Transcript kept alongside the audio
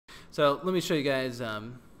So let me show you guys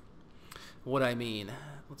what I mean.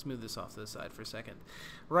 Let's move this off to the side for a second.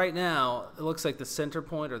 Right now, it looks like the center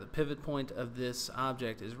point or the pivot point of this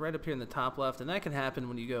object is right up here in the top left, and that can happen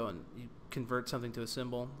when you go and you convert something to a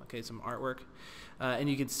symbol, okay, some artwork. And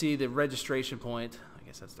you can see the registration point, I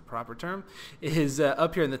guess that's the proper term, is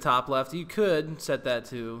up here in the top left. You could set that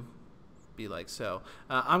to be like so.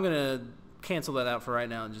 I'm going to cancel that out for right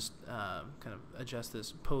now and just kind of adjust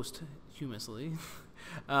this posthumously.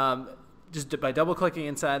 Just by double-clicking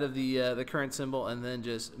inside of the current symbol and then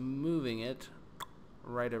just moving it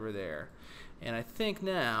right over there. And I think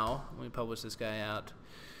now, let me publish this guy out.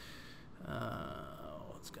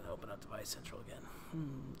 It's going to open up Device Central again.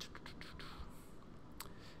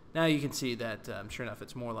 Now you can see that, sure enough,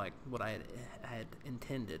 it's more like what I had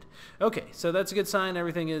intended. Okay, so that's a good sign.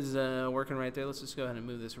 Everything is working right there. Let's just go ahead and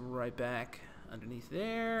move this right back underneath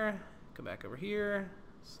there. Come back over here,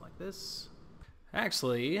 just like this.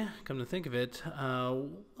 Actually, come to think of it,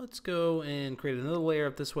 let's go and create another layer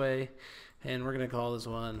up this way, and we're going to call this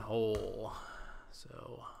one hole.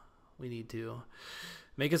 So we need to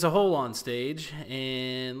make us a hole on stage,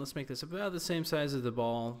 and let's make this about the same size as the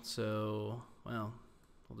ball. So, well,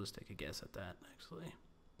 we'll just take a guess at that, actually.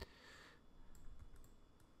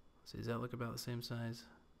 See, does that look about the same size?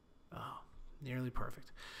 Oh, nearly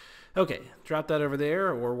perfect. Okay, drop that over there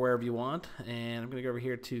or wherever you want, and I'm going to go over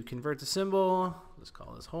here to convert to symbol. Let's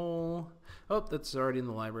call this hole. Oh, that's already in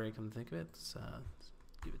the library, come to think of it. Let's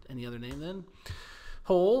give it any other name then.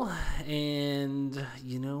 Hole, and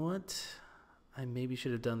you know what? I maybe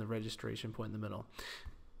should have done the registration point in the middle.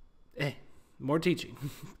 Hey, more teaching.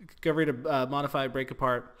 Go over here to modify, break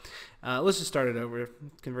apart. Let's just start it over.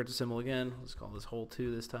 Convert to symbol again. Let's call this hole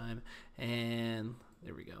 2 this time, and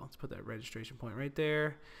there we go. Let's put that registration point right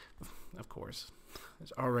there. Of course,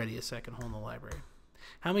 there's already a second hole in the library.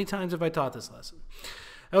 How many times have I taught this lesson?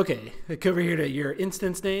 Okay, go over here to your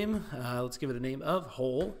instance name. Let's give it a name of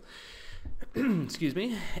hole. Excuse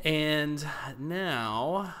me. And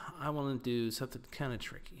now I want to do something kind of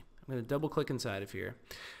tricky. I'm going to double click inside of here.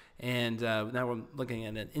 And now we're looking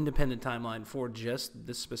at an independent timeline for just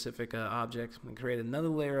this specific object. I'm going to create another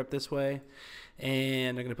layer up this way,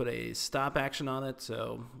 and I'm going to put a stop action on it.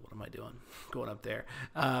 So what am I doing? Going up there.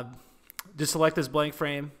 Just select this blank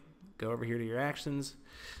frame, go over here to your actions,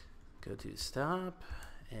 go to stop,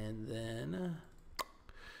 and then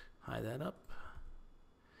hide that up.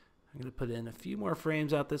 I'm going to put in a few more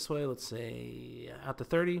frames out this way. Let's say out to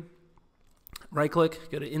 30. Right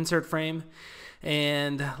click, go to insert frame,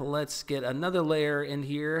 and let's get another layer in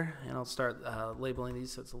here, and I'll start labeling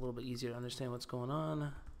these so it's a little bit easier to understand what's going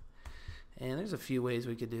on. And there's a few ways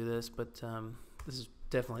we could do this, but this is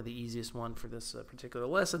definitely the easiest one for this particular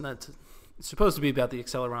lesson. That's supposed to be about the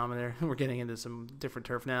accelerometer. We're getting into some different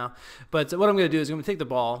turf now. But what I'm going to do is I'm going to take the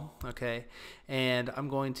ball, okay, and I'm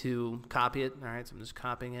going to copy it. All right, so I'm just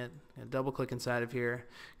copying it. I'm going to double click inside of here.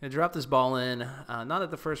 I'm going to drop this ball in, not at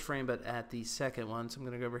the first frame, but at the second one. So I'm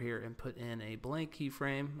going to go over here and put in a blank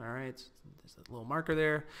keyframe. All right, so there's a little marker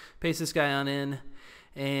there. Paste this guy on in,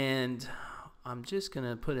 and I'm just going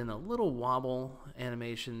to put in a little wobble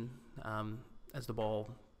animation as the ball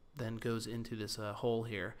then goes into this hole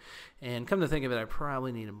here. And come to think of it, I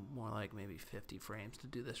probably need more like maybe 50 frames to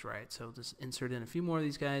do this right. So just insert in a few more of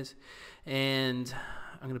these guys, and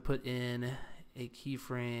I'm going to put in a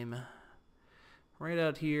keyframe right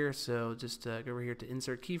out here. So just go over here to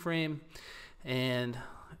insert keyframe, and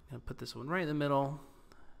I'm going to put this one right in the middle.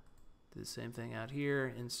 Do the same thing out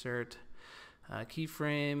here, insert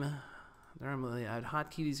keyframe. Normally I'd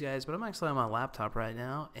hotkey these guys, but I'm actually on my laptop right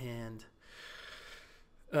now, and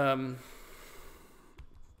I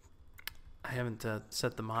haven't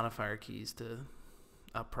set the modifier keys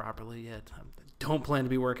up properly yet. I don't plan to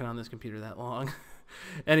be working on this computer that long.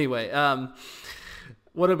 Anyway,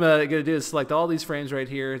 what I'm going to do is select all these frames right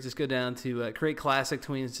here. Just go down to create classic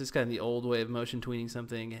tween. It's just kind of the old way of motion tweening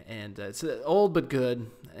something, and it's old but good.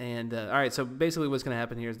 And all right, so basically what's going to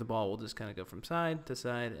happen here is the ball will just kind of go from side to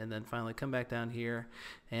side, and then finally come back down here,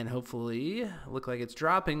 and hopefully look like it's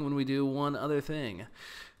dropping when we do one other thing.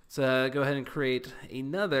 So go ahead and create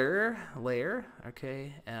another layer.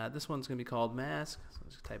 Okay, this one's going to be called mask. So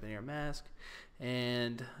let's type in here mask,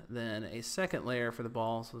 and then a second layer for the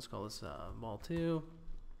ball. So let's call this ball 2.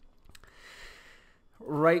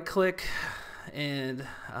 Right click and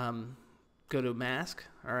go to mask.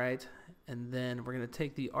 All right, and then we're going to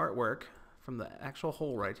take the artwork from the actual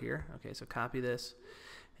hole right here. Okay, so copy this,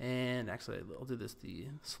 and actually I'll do this the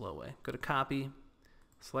slow way. Go to copy,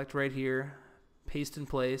 select right here, paste in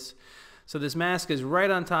place. So this mask is right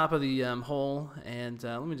on top of the hole, and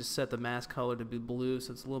let me just set the mask color to be blue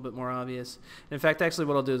so it's a little bit more obvious. In fact, actually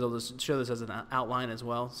what I'll do is I'll just show this as an outline as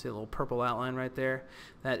well. See a little purple outline right there?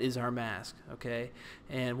 That is our mask, okay?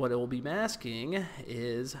 And what it will be masking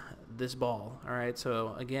is this ball, all right?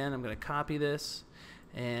 So again, I'm going to copy this,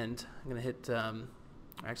 and I'm going to hit...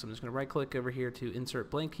 Actually, I'm just going to right-click over here to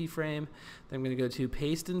Insert Blank Keyframe. Then I'm going to go to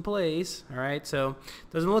Paste in Place. All right, so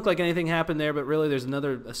it doesn't look like anything happened there, but really there's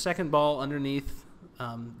a second ball underneath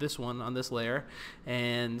this one on this layer.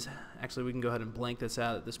 And actually, we can go ahead and blank this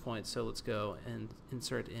out at this point. So let's go and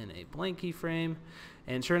insert in a blank keyframe.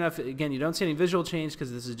 And sure enough, again, you don't see any visual change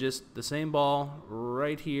because this is just the same ball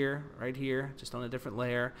right here, just on a different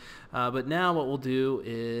layer. But now what we'll do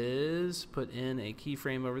is put in a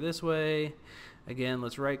keyframe over this way. Again,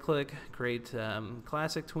 let's right-click, create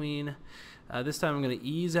Classic Tween. This time I'm going to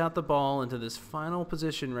ease out the ball into this final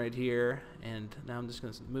position right here, and now I'm just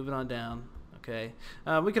going to move it on down. Okay.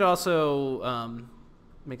 We could also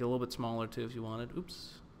make it a little bit smaller too if you wanted.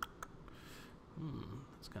 Oops.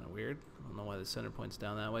 That's kind of weird. I don't know why the center point's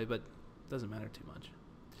down that way, but it doesn't matter too much.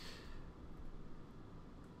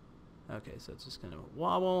 Okay, so it's just going to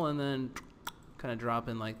wobble and then kind of drop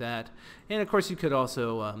in like that. And of course you could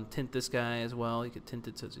also tint this guy as well. You could tint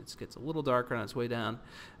it so it gets a little darker on its way down.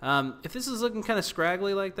 If this is looking kind of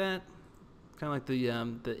scraggly like that, kind of like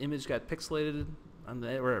the image got pixelated on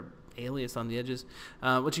the, or aliased on the edges,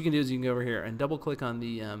 what you can do is you can go over here and double click on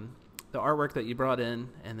the artwork that you brought in,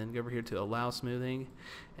 and then go over here to Allow Smoothing,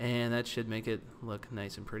 and that should make it look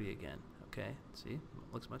nice and pretty again. Okay, see,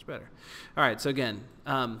 looks much better. All right, so again,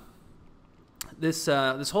 this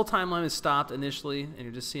whole timeline is stopped initially, and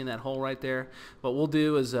you're just seeing that hole right there. What we'll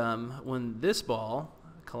do is when this ball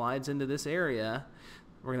collides into this area,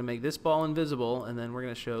 we're going to make this ball invisible, and then we're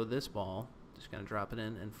going to show this ball just going to drop it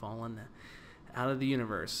in and falling out of the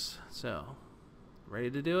universe. So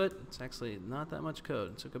ready to do it? It's actually not that much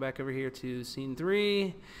code. So go back over here to scene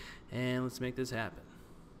 3, and let's make this happen.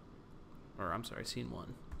 Or I'm sorry, scene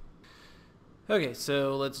 1. Okay,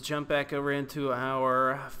 so let's jump back over into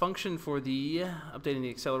our function for the updating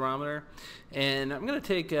the accelerometer, and I'm going to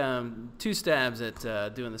take 2 stabs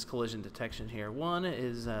at doing this collision detection here. One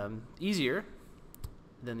is easier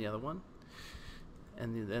than the other one,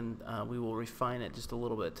 and then we will refine it just a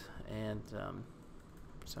little bit. And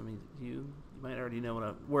some of you might already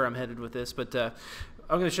know where I'm headed with this, but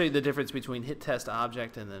I'm going to show you the difference between hit test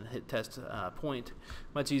object and then hit test point.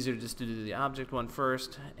 Much easier just to do the object one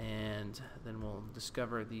first, and then we'll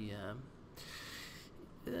discover the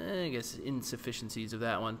I guess insufficiencies of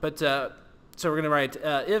that one. But so we're going to write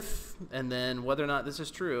if, and then whether or not this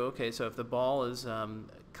is true. Okay, so if the ball is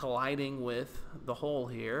colliding with the hole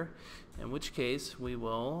here, in which case we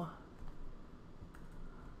will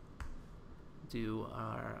do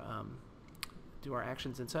our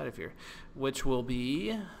actions inside of here, which will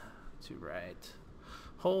be to write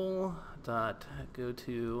hole dot go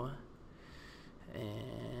to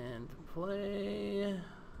and play.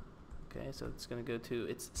 Okay, so it's going to go to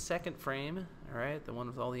its second frame, all right, the one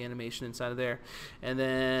with all the animation inside of there, and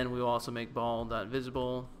then we will also make ball dot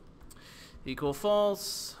visible equal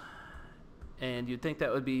false, and you'd think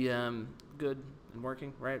that would be good and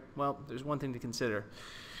working, right? Well, there's one thing to consider,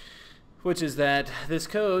 which is that this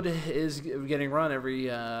code is getting run every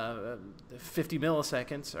 50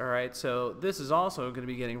 milliseconds, all right? So this is also going to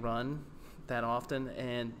be getting run that often,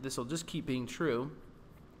 and this will just keep being true,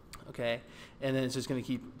 okay? And then it's just going to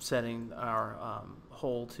keep setting our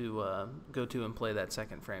hole to go to and play that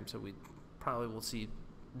second frame, so we probably will see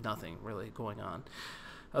nothing really going on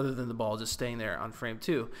other than the ball just staying there on frame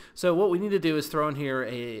 2. So what we need to do is throw in here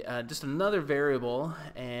just another variable,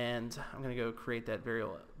 and I'm going to go create that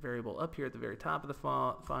variable up here at the very top of the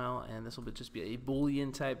file, and this will just be a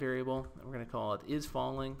Boolean type variable. We're going to call it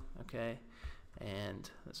isFalling, okay, and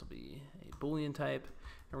this will be a Boolean type,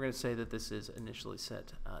 and we're going to say that this is initially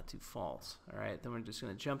set to false. All right, then we're just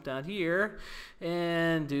going to jump down here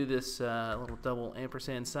and do this little double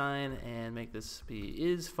ampersand sign and make this be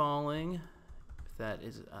isFalling. That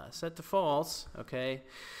is set to false, okay,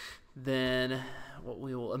 then what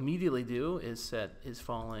we will immediately do is set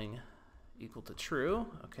isFalling equal to true,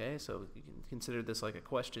 okay, so you can consider this like a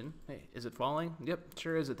question. Hey, is it falling? Yep,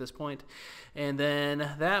 sure is at this point. And then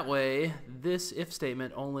that way, this if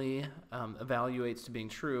statement only evaluates to being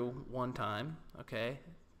true one time, okay,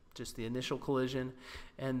 just the initial collision,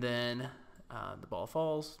 and then the ball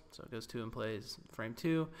falls, so it goes to and plays frame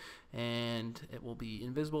 2, and it will be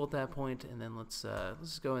invisible at that point. And then let's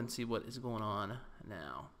go and see what is going on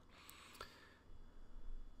now.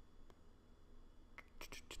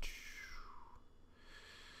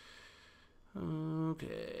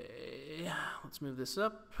 Okay, let's move this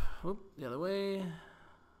up. Oop, the other way.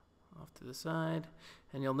 Off to the side.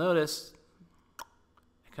 And you'll notice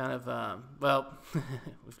kind of, well,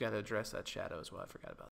 we've got to address that shadow as well. I forgot about that.